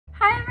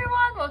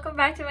welcome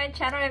back to my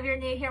channel. If you're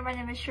new here, my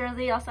name is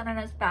Shirley, also known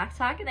as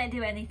Backttalk, and I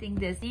do anything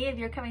Disney. If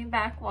you're coming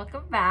back,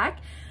 welcome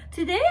back.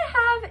 Today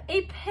I have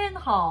a pin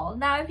haul.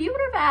 Now, if you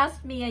would have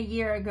asked me a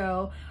year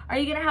ago, are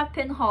you gonna have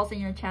pin hauls in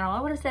your channel?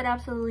 I would have said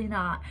absolutely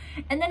not.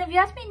 And then if you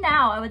ask me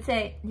now, I would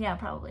say, yeah,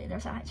 probably,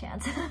 there's a high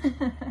chance.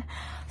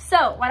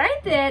 So what I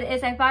did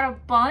is I bought a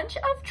bunch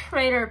of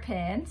trader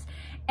pins,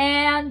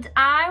 and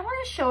I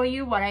want to show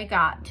you what I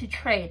got to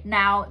trade.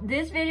 Now,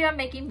 this video I'm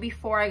making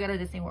before I go to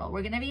Disney World.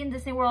 We're going to be in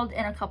Disney World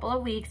in a couple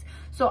of weeks.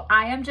 So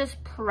I am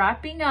just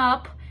prepping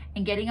up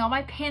and getting all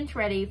my pins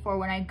ready for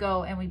when I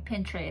go and we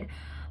pin trade.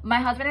 My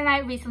husband and I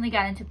recently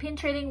got into pin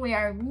trading. We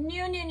are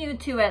new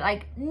to it,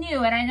 like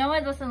new. And I know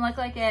it doesn't look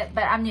like it,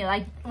 but I'm new.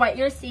 Like what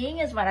you're seeing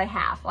is what I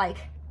have. Like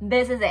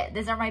this is it.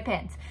 These are my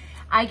pins.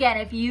 Again,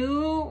 if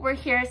you were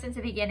here since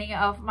the beginning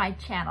of my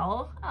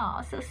channel,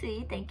 oh, so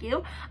sweet, thank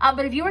you.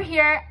 But if you were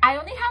here, I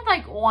only had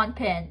like one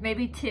pin,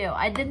 maybe two.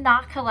 I did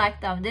not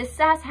collect them. This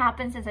has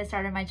happened since I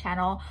started my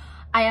channel.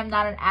 I am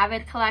not an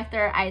avid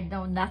collector. I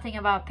know nothing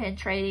about pin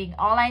trading.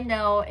 All I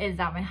know is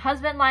that my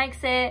husband likes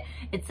it.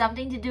 It's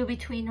something to do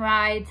between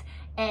rides,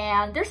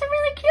 and there's some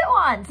really cute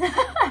ones.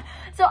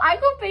 So I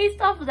go based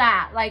off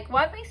that, like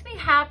what makes me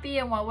happy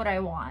and what would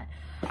I want.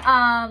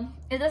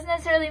 It doesn't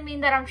necessarily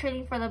mean that I'm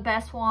trading for the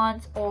best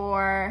ones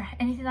or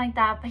anything like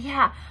that, but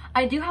yeah,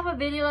 I do have a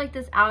video like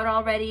this out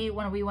already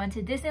when we went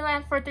to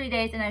Disneyland for 3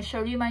 days, and I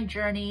showed you my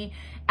journey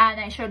and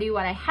I showed you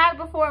what I had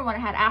before and what I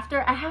had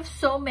after. I have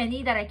so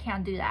many that I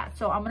can't do that,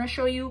 so I'm going to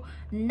show you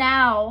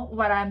now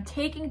what I'm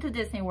taking to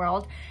Disney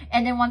World,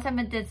 and then once I'm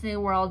at Disney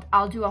World,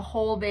 I'll do a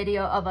whole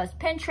video of us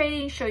pin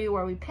trading, show you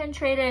where we pin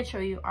traded, show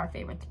you our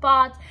favorite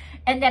spots,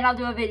 and then I'll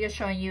do a video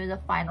showing you the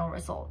final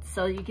results,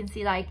 so you can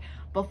see like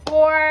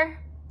before,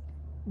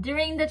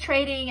 during the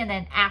trading, and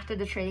then after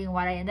the trading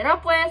what I ended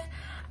up with.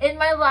 In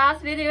my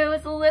last video, it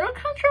was a little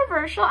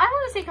controversial. I don't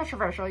want to say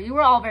controversial. You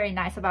were all very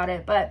nice about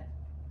it, but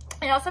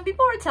you know, some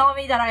people were telling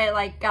me that I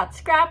like got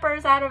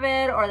scrappers out of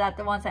it, or that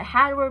the ones I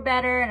had were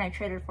better and I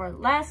traded for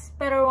less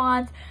better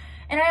ones.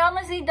 And I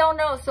honestly don't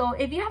know. So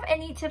if you have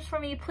any tips for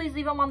me, please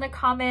leave them on the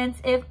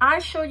comments. If I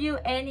showed you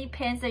any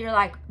pins that you're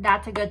like,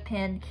 that's a good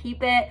pin,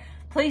 keep it,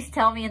 please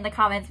tell me in the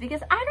comments,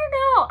 because I don't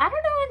know. I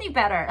don't know any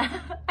better.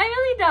 I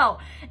really don't.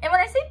 And when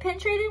I say pin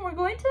trading, we're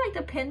going to like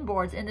the pin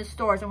boards in the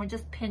stores and we're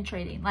just pin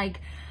trading. Like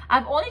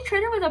I've only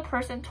traded with a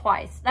person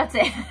twice. That's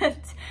it.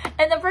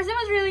 And the person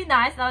was really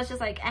nice, and I was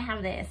just like, I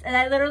have this. And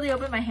I literally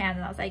opened my hand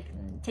and I was like,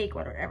 take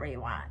whatever you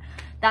want.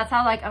 That's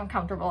how like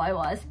uncomfortable I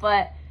was.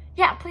 But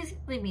yeah, please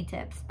leave me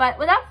tips. But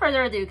without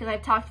further ado, because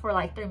I've talked for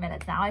like 3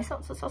 minutes now, I'm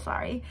so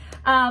sorry.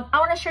 I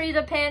want to show you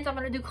the pins. I'm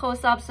going to do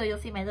close-ups so you'll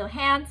see my little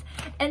hands.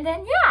 And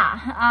then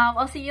yeah,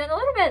 I'll see you in a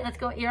little bit. Let's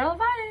go ear of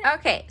it.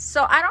 Okay,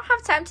 so I don't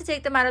have time to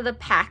take them out of the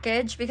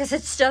package because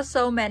it's just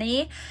so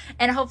many.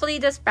 And hopefully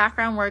this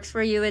background works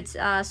for you. It's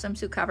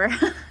swimsuit cover.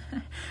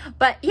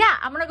 But yeah,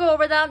 I'm going to go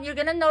over them. You're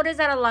going to notice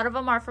that a lot of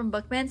them are from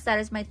Bookmans. That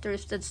is my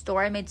thrifted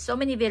store. I made so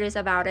many videos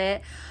about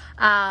it.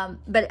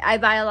 But I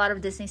buy a lot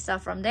of Disney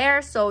stuff from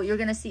there, so you're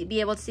gonna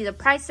be able to see the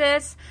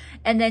prices.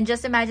 And then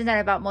just imagine that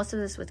I bought most of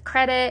this with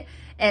credit,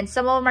 and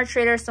some of them are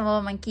traders, some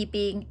of them I'm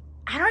keeping.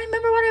 I don't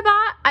remember what I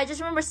bought. I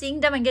just remember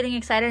seeing them and getting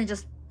excited and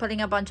just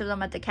putting a bunch of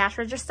them at the cash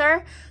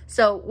register.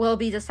 So we'll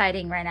be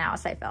deciding right now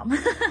as I film.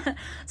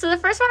 So the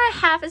first one I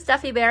have is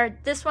Duffy Bear.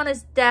 This one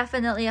is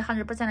definitely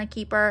 100% a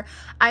keeper.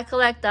 I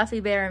collect Duffy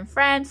Bear and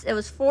Friends. It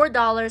was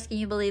 $4. Can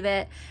you believe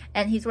it?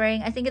 And he's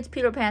wearing, I think it's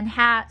Peter Pan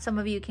hat. Some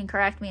of you can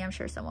correct me. I'm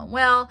sure someone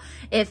will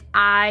if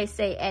I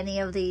say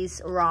any of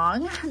these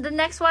wrong. The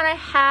next one I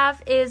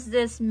have is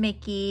this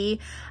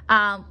Mickey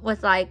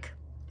with like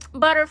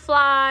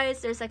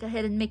butterflies. There's like a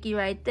hidden Mickey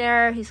right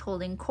there. He's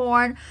holding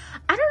corn.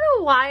 I don't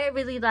know why I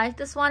really like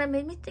this one. It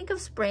made me think of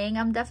spring.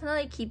 I'm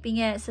definitely keeping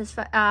it. It says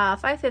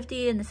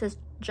 $5.50 and it says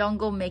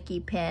Jungle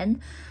Mickey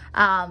pin.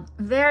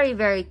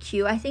 Very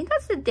cute. I think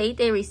that's the date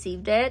they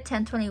received it,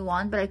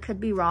 10/21, but I could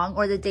be wrong,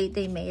 or the date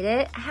they made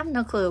it. I have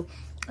no clue.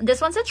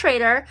 This one's a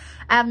trader.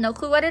 I have no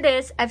clue what it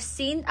is. I've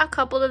seen a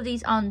couple of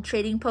these on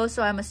trading posts,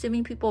 so I'm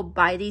assuming people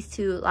buy these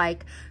to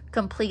like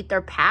complete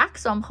their pack,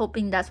 so I'm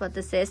hoping that's what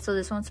this is. So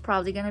this one's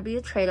probably gonna be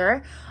a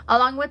trader.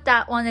 Along with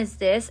that one is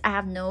this. I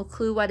have no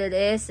clue what it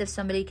is. If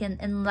somebody can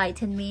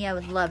enlighten me, I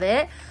would love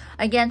it.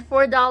 Again,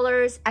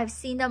 $4. I've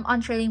seen them on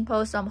trading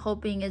posts, so I'm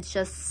hoping it's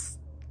just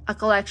a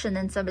collection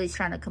and somebody's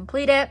trying to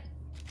complete it.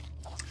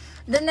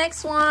 The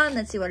next one,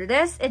 let's see what it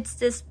is. It's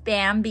this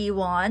Bambi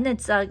one.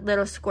 It's a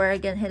little square,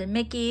 again, hidden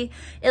Mickey.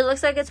 It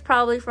looks like it's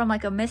probably from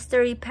like a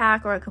mystery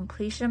pack or a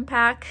completion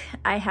pack.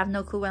 I have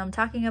no clue what I'm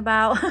talking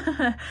about.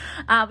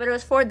 But it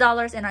was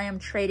 $4 and I am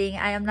trading.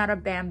 I am not a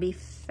Bambi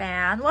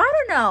fan. Well, I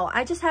don't know.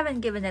 I just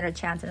haven't given it a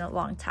chance in a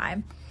long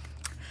time.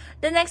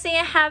 The next thing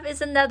I have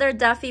is another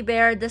Duffy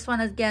Bear. This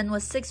one again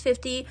was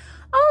 $6.50.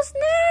 Oh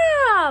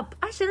snap!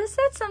 I should have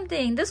said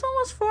something. This one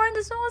was $4 and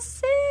this one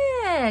was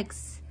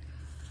 $6.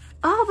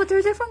 Oh, but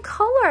they're different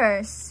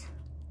colors.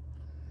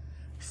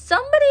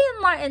 Somebody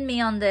enlighten me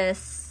on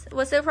this.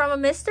 Was it from a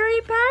mystery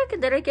pack?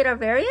 Did I get a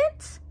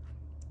variant?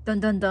 Dun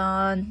dun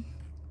dun.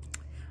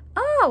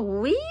 Oh,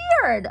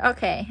 weird.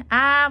 Okay,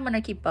 I'm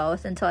gonna keep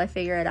both until I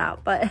figure it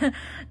out, but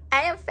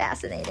I am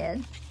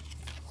fascinated.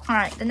 All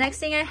right, the next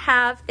thing I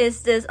have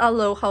is this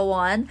Aloha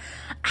one.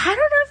 I don't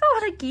know if I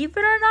want to keep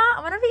it or not.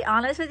 I'm gonna be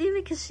honest with you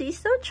because she's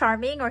so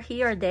charming, or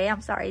he or they,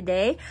 I'm sorry,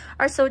 they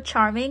are so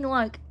charming.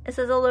 Look, it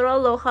says a little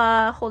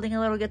Aloha holding a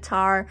little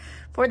guitar.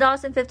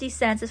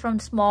 $4.50 is from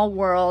Small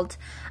World.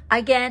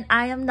 Again,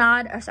 I am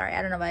not, or sorry,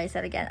 I don't know why I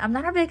said again. I'm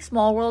not a big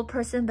Small World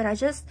person, but I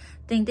just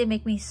think they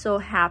make me so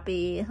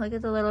happy. Look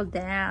at the little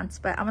dance,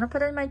 but I'm gonna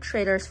put it in my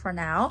traders for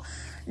now.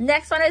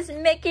 Next one is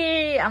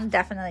Mickey. I'm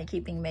definitely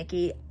keeping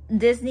Mickey.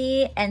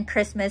 Disney and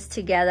Christmas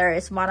together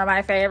is one of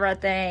my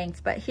favorite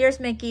things. But here's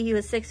Mickey. He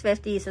was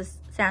 $6.50. It's a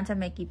Santa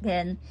Mickey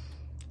pin.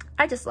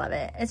 I just love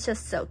it. It's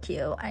just so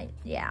cute.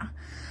 Yeah.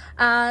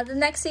 The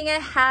next thing I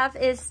have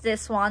is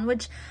this one,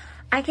 which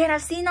again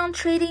I've seen on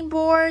trading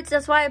boards.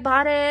 That's why I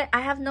bought it.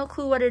 I have no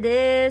clue what it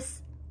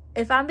is.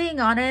 If I'm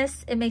being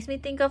honest, it makes me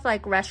think of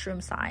like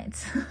restroom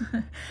signs.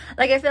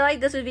 Like I feel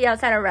like this would be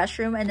outside a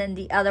restroom, and then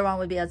the other one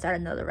would be outside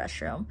another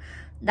restroom.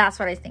 That's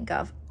what I think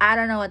of. I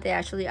don't know what they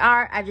actually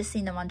are. I've just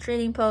seen them on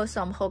trading posts,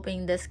 so I'm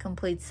hoping this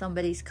completes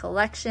somebody's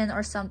collection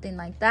or something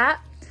like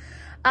that.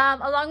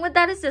 Along with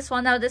that is this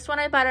one. Now, this one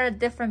I bought at a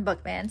different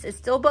Bookmans. It's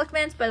still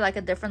Bookmans, but like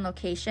a different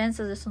location.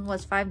 So this one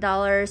was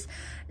 $5.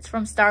 It's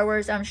from Star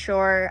Wars, I'm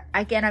sure.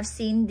 Again, I've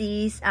seen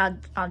these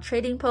on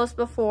trading posts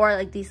before,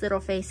 like these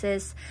little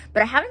faces.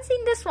 But I haven't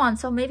seen this one,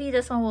 so maybe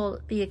this one will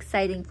be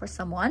exciting for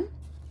someone.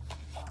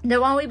 The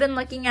one we've been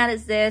looking at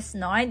is this.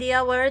 No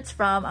idea where it's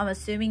from. I'm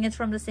assuming it's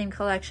from the same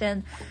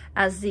collection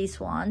as these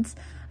ones,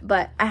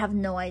 but I have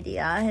no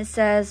idea. It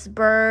says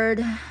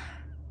bird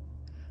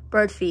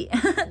feet.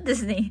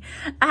 Disney.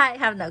 I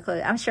have no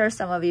clue. I'm sure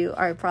some of you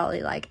are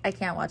probably like, I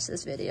can't watch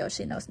this video.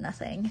 She knows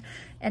nothing.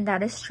 And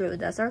that is true.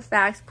 Those are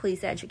facts.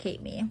 Please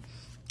educate me.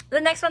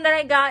 The next one that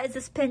I got is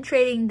this pin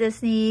trading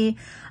Disney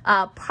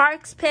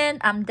Parks pin.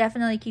 I'm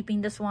definitely keeping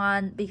this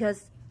one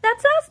because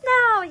that's us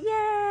now.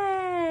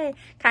 Yay!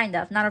 Kind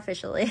of, not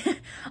officially.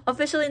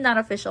 Officially not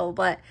official,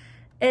 but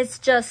it's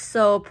just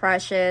so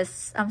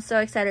precious. I'm so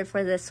excited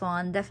for this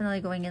one. Definitely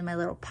going in my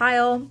little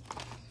pile.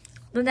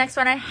 The next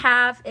one I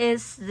have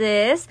is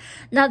this.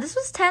 Now, this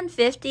was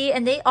 $10.50,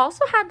 and they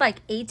also had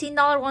like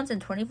 $18 ones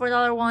and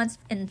 $24 ones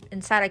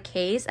inside a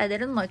case. I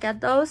didn't look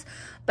at those,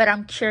 but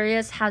I'm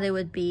curious how they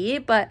would be.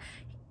 But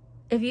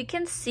if you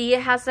can see,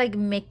 it has like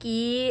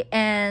Mickey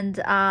and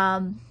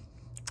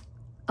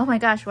oh my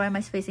gosh, why am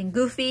I spacing?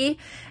 Goofy.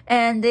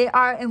 And they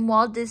are in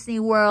Walt Disney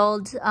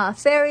World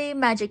Fairy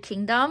Magic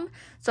Kingdom.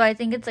 So I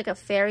think it's like a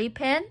fairy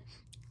pin.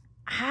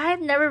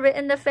 I've never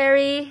written the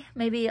fairy.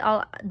 Maybe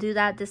I'll do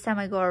that this time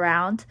I go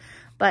around.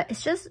 But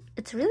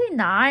it's really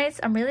nice.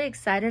 I'm really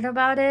excited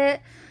about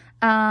it.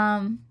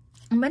 I'm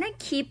going to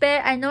keep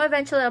it. I know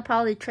eventually I'll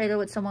probably trade it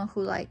with someone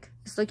who like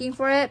is looking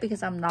for it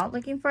because I'm not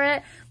looking for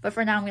it. But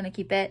for now, I'm going to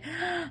keep it.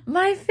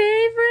 My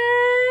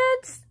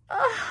favorite!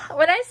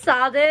 When I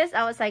saw this,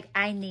 I was like,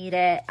 I need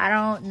it. I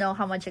don't know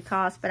how much it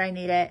costs, but I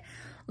need it.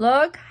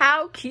 Look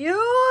how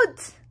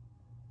cute.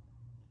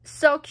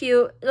 So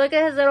cute. Look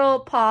at his little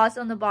paws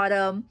on the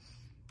bottom.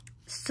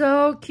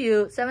 So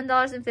cute.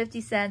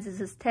 $7.50. This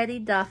is Teddy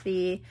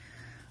Duffy.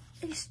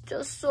 He's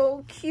just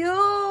so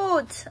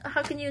cute.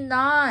 How can you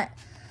not?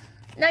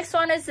 Next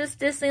one is this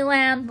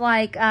Disneyland,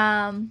 like,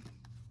 I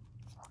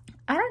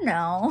don't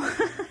know.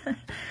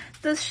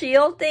 The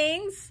shield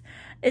things.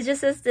 It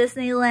just says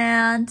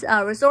Disneyland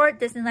Resort.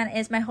 Disneyland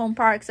is my home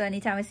park, so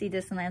anytime I see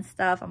Disneyland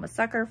stuff, I'm a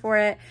sucker for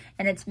it.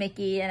 And it's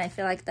Mickey, and I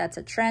feel like that's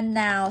a trend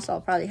now, so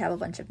I'll probably have a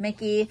bunch of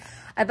Mickey.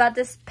 I bought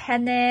this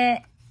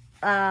pennant,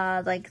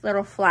 like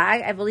little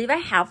flag. I believe I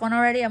have one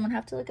already. I'm gonna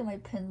have to look at my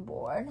pin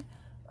board.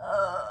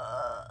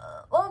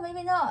 Well,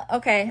 maybe not.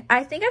 Okay,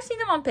 I think I've seen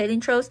them on Paid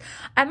Intros.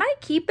 I might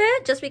keep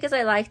it just because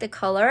I like the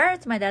color.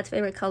 It's my dad's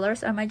favorite color,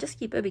 so I might just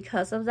keep it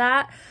because of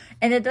that.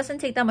 And it doesn't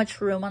take that much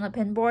room on the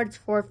pin board. It's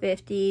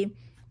 $4.50.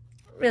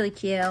 Really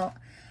cute.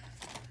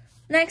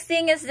 Next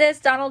thing is this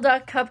Donald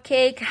Duck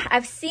cupcake.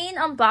 I've seen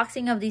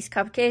unboxing of these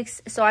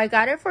cupcakes, so I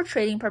got it for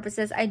trading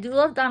purposes. I do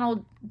love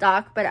Donald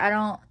Duck, but I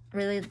don't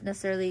really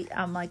necessarily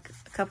like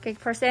a cupcake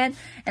person,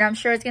 and I'm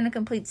sure it's gonna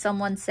complete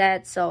someone's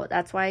set, so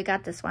that's why I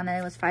got this one, and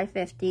it was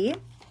 $5.50.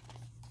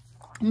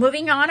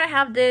 Moving on, I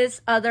have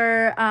this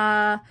other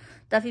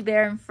Duffy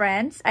Bear and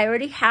Friends. I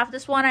already have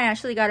this one. I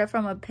actually got it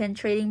from a pin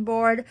trading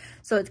board,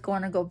 so it's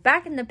going to go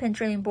back in the pin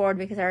trading board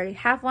because I already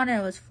have one, and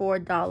it was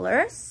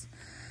 $4.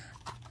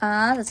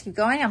 Let's keep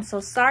going. I'm so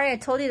sorry. I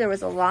told you there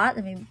was a lot.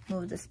 Let me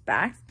move this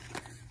back.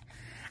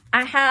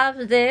 I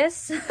have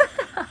this.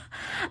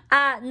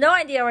 No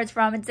idea where it's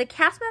from. It's the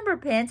cast member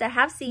pins. I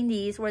have seen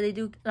these where they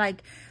do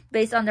like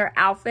based on their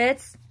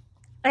outfits.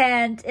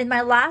 And in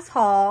my last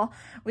haul,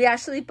 we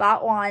actually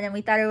bought one, and we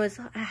thought it was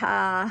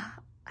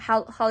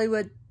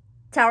Hollywood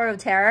Tower of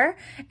Terror,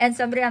 and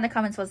somebody on the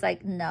comments was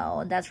like,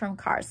 no, that's from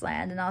Cars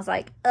Land, and I was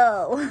like,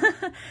 oh.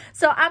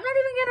 So I'm not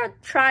even gonna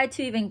try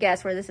to even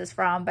guess where this is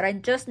from, but I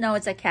just know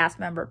it's a cast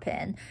member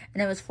pin,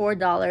 and it was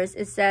 $4.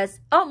 It says,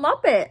 oh,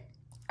 Muppet.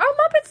 Oh,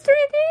 Muppets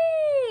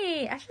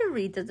 3D! I should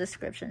read the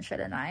description,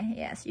 shouldn't I?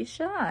 Yes, you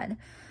should.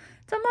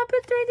 It's a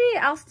Muppet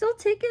 3D. I'll still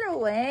take it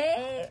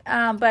away.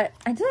 But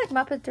I do like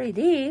Muppet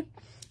 3D.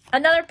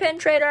 Another pin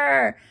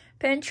trader.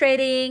 Pin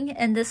trading.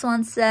 And this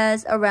one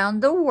says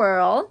around the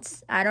world.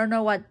 I don't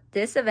know what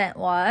this event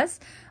was.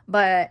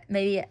 But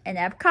maybe in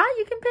Epcot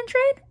you can pin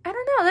trade? I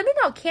don't know. Let me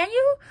know. Can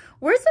you?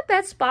 Where's the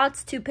best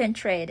spots to pin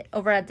trade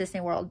over at Disney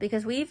World?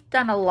 Because we've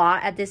done a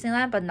lot at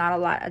Disneyland, but not a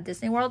lot at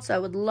Disney World. So I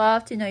would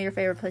love to know your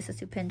favorite places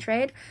to pin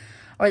trade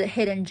or the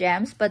hidden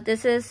gems. But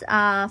this is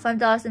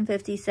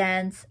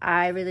 $5.50.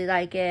 I really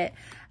like it.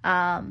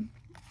 Johnny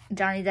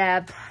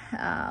Depp,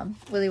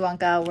 Willy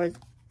Wonka were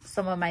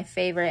some of my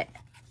favorite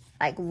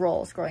like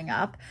roles growing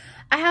up.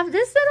 I have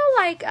this little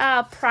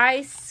like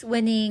prize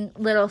winning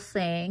little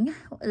thing.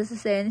 Does it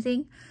say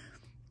anything?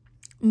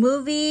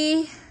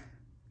 Movie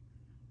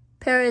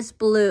Paris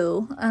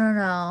Blue. I don't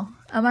know.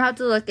 I'm gonna have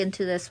to look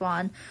into this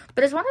one.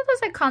 But it's one of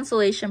those like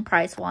consolation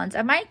prize ones.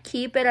 I might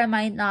keep it, I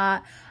might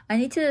not. I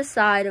need to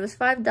decide. It was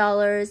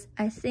 $5.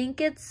 I think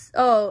it's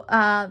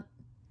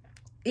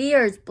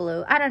ears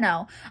blue. I don't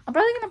know. I'm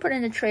probably gonna put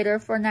in a trader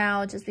for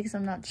now just because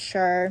I'm not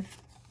sure.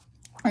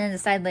 And then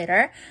decide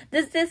later.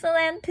 This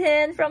Disneyland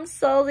pin from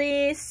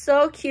Sully,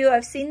 so cute.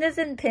 I've seen this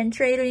in pin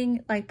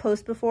trading like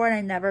post before and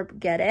I never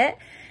get it.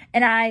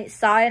 And I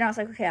saw it and I was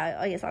like, okay,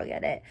 I guess I'll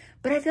get it.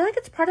 But I feel like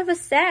it's part of a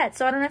set,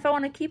 so I don't know if I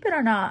want to keep it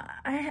or not.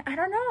 I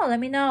don't know. Let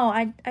me know.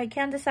 I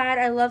can't decide.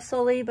 I love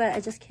Sully, but I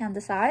just can't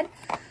decide.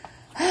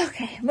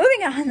 Okay,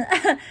 moving on.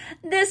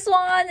 This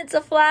one, it's a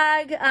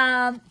flag.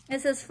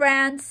 It says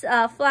France,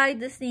 flag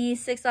Disney,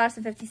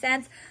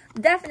 $6.50.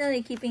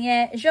 Definitely keeping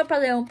it. Je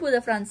parle un peu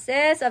de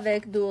français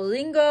avec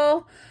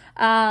Duolingo.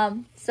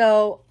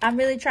 So I'm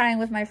really trying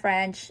with my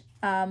French.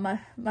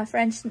 My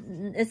French,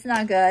 it's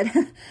not good.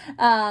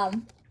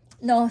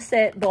 No,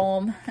 c'est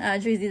bon. Je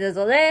suis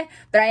désolée.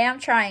 But I am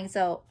trying,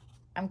 so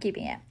I'm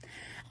keeping it.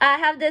 I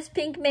have this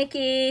pink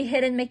Mickey,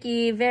 hidden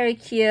Mickey, very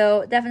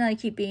cute. Definitely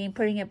keeping,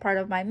 putting it part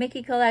of my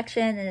Mickey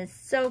collection, and it's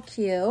so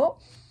cute.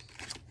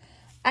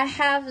 I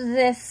have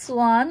this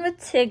one with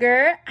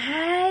Tigger.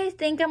 I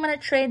think I'm going to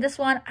trade this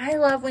one. I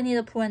love Winnie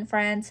the Pooh and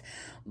Friends,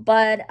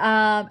 but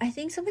I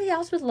think somebody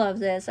else would love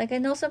this. Like, I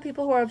know some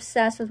people who are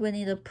obsessed with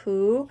Winnie the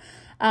Pooh,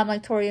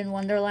 like Tori in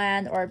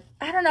Wonderland, or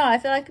I don't know. I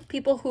feel like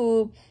people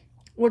who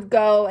would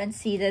go and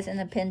see this in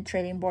the pin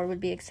trading board would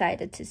be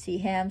excited to see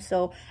him.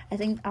 So I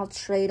think I'll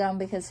trade him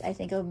because I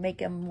think it would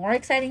make him more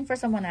exciting for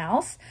someone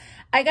else.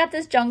 I got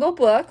this Jungle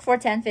Book for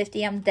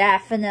 $10.50. I'm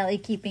definitely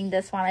keeping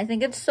this one. I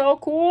think it's so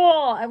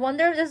cool. I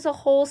wonder if there's a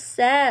whole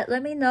set.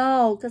 Let me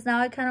know because now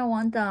I kind of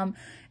want them.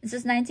 This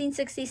is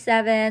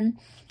 1967.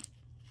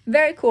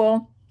 Very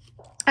cool.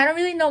 I don't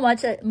really know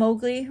much at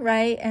Mowgli,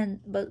 right?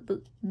 And but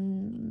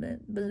no,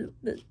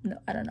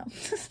 I don't know.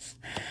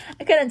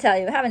 I couldn't tell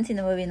you. I haven't seen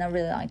the movie in a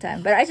really long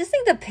time. But I just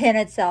think the pin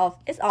itself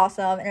is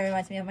awesome. And it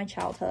reminds me of my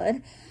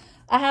childhood.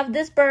 I have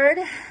this bird.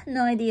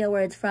 No idea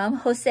where it's from.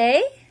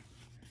 Jose.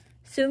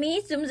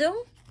 Sumi. Zoom Zoom.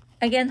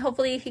 Again,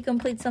 hopefully he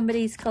completes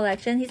somebody's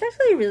collection. He's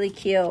actually really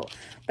cute.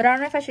 But I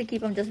don't know if I should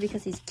keep him just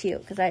because he's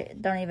cute. Because I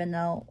don't even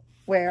know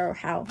where or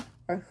how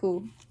or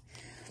who.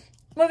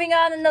 Moving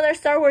on, another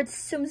Star Wars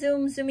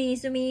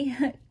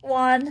Zoomy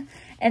one.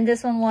 And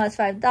this one was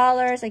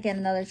 $5. Again,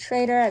 another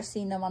trader. I've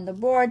seen them on the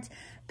boards.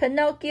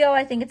 Pinocchio,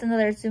 I think it's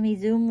another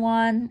Zoom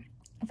one.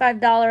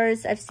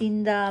 $5. I've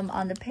seen them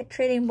on the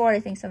trading board.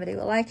 I think somebody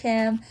will like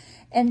him.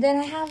 And then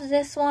I have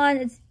this one.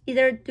 It's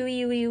either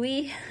Dewey Wee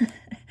Wee.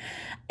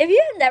 If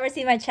you have never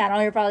seen my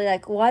channel, you're probably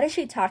like, what is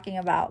she talking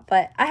about?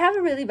 But I have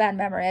a really bad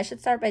memory. I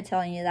should start by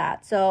telling you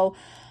that. So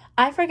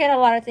I forget a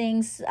lot of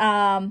things.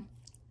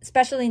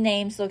 Especially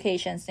names,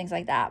 locations, things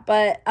like that.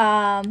 But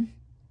I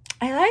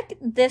like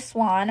this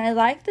one. I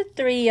like the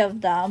 3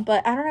 of them,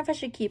 but I don't know if I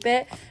should keep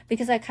it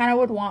because I kind of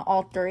would want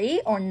all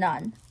 3 or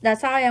none.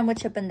 That's how I am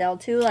with Chip and Dale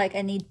too. Like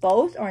I need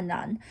both or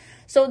none.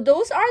 So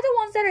those are the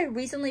ones that I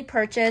recently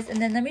purchased. And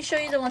then let me show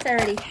you the ones I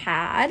already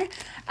had.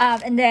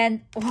 And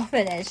then we'll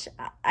finish.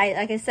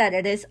 Like I said,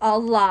 it is a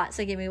lot.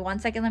 So give me 1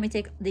 second. Let me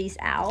take these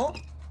out.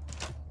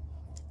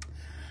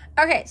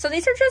 Okay, so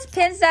these are just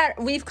pins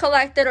that we've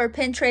collected or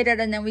pin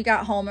traded and then we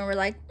got home and we're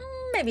like,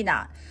 maybe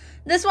not.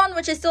 This one,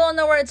 which I still don't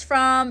know where it's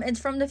from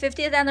the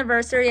 50th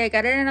anniversary. I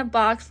got it in a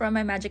box from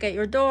my Magic at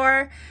Your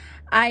Door.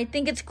 I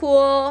think it's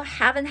cool.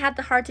 Haven't had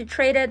the heart to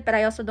trade it, but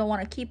I also don't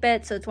want to keep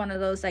it. So it's one of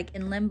those like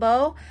in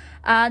limbo.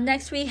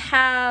 Next we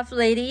have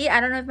Lady.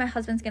 I don't know if my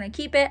husband's going to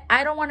keep it.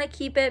 I don't want to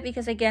keep it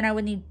because again, I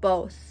would need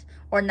both.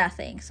 Or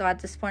nothing. So at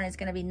this point, it's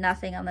going to be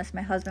nothing unless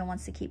my husband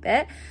wants to keep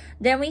it.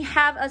 Then we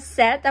have a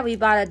set that we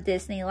bought at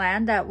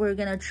Disneyland that we're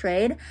going to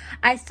trade.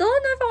 I still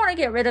don't know if I want to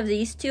get rid of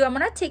these 2. I'm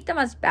going to take them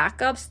as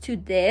backups to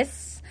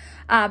this.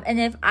 And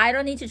if I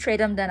don't need to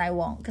trade them, then I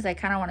won't because I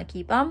kind of want to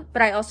keep them.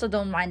 But I also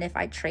don't mind if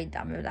I trade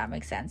them, if that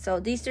makes sense. So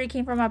these 3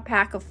 came from a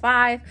pack of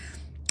 5.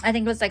 I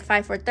think it was like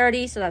 5 for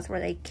 $30. So that's where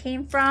they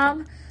came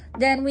from.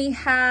 Then we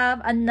have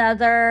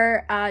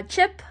another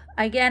Chip.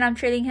 Again, I'm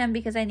trading him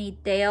because I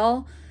need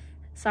Dale.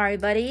 Sorry,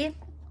 buddy.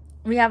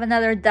 We have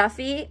another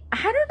Duffy.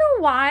 I don't know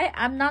why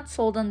I'm not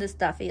sold on this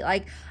Duffy.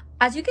 Like,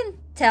 as you can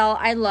tell,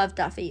 I love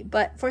Duffy,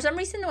 but for some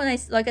reason when I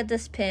look at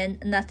this pin,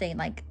 nothing.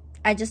 Like,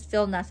 I just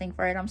feel nothing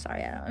for it. I'm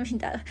sorry, I don't mean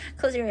that.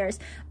 Close your ears.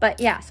 But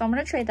yeah, so I'm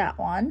gonna trade that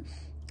one.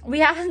 We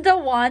have the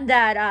one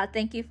that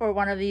thank you for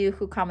one of you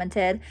who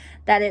commented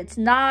that it's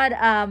not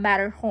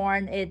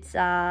Matterhorn, it's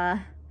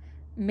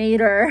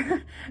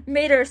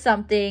Mater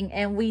something,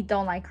 and we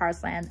don't like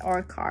Carsland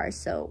or Cars,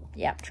 so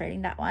yeah,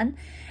 trading that one.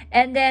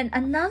 And then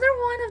another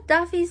one of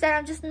Duffy's that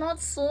I'm just not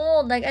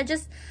sold. Like,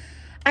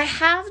 I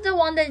have the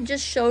one that I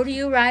just showed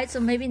you, right? So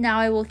maybe now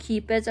I will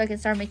keep it so I can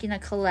start making a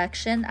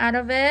collection out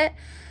of it.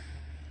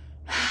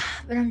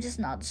 But I'm just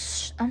not,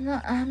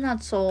 I'm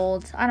not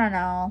sold. I don't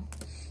know.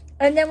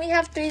 And then we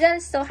have 3 that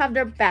still have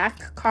their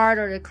back card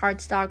or the card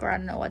stock, or I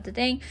don't know what to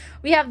think.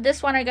 We have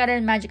this one, I got it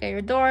in Magic at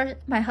Your Door.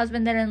 My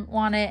husband didn't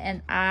want it,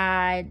 and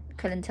I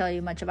couldn't tell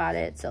you much about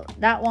it. So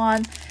that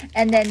one.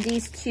 And then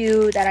these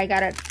 2 that I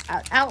got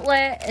at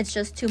Outlet. It's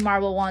just 2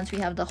 marble ones. We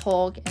have the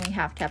Hulk and we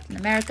have Captain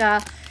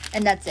America.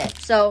 And that's it.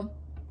 So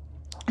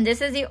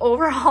this is the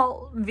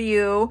overall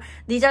view.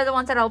 These are the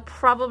ones that I'll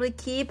probably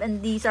keep,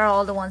 and these are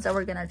all the ones that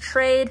we're going to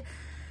trade.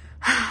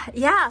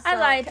 Yeah, so I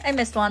lied. I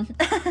missed one.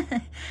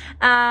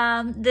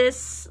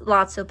 This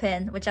Lotso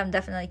pin, which I'm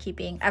definitely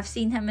keeping. I've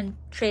seen him in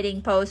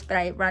trading posts, but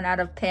I run out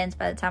of pins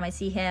by the time I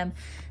see him.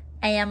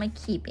 I am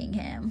keeping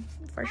him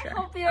for sure. I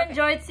hope you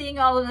enjoyed seeing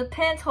all of the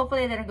pins.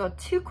 Hopefully they didn't go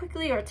too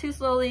quickly or too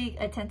slowly.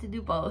 I tend to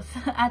do both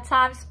at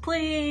times.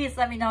 Please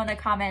let me know in the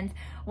comments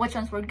which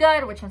ones were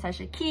good, which ones I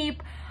should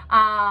keep,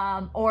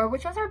 or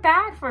which ones are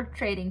bad for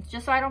trading,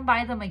 just so I don't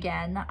buy them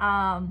again,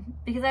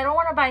 because I don't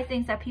want to buy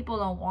things that people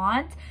don't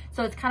want.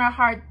 So it's kind of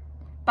hard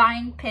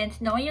buying pins,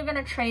 knowing you're going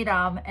to trade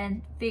them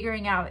and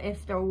figuring out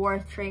if they're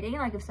worth trading,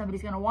 like if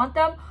somebody's going to want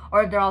them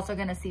or if they're also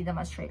going to see them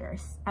as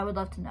traders. I would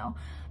love to know.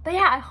 But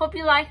yeah, I hope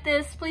you like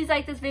this. Please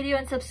like this video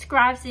and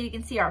subscribe so you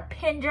can see our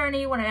pin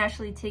journey when I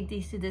actually take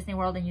these to Disney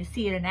World and you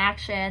see it in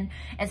action,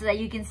 and so that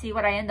you can see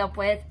what I end up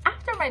with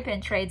after my pin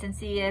trades and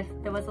see if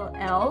it was an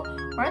L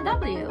or a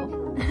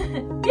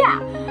W. Yeah,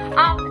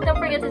 don't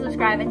forget to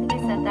subscribe. I think I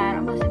said that.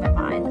 I'm losing my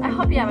mind. I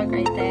hope you have a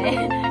great day,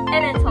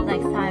 and until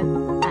next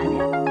time.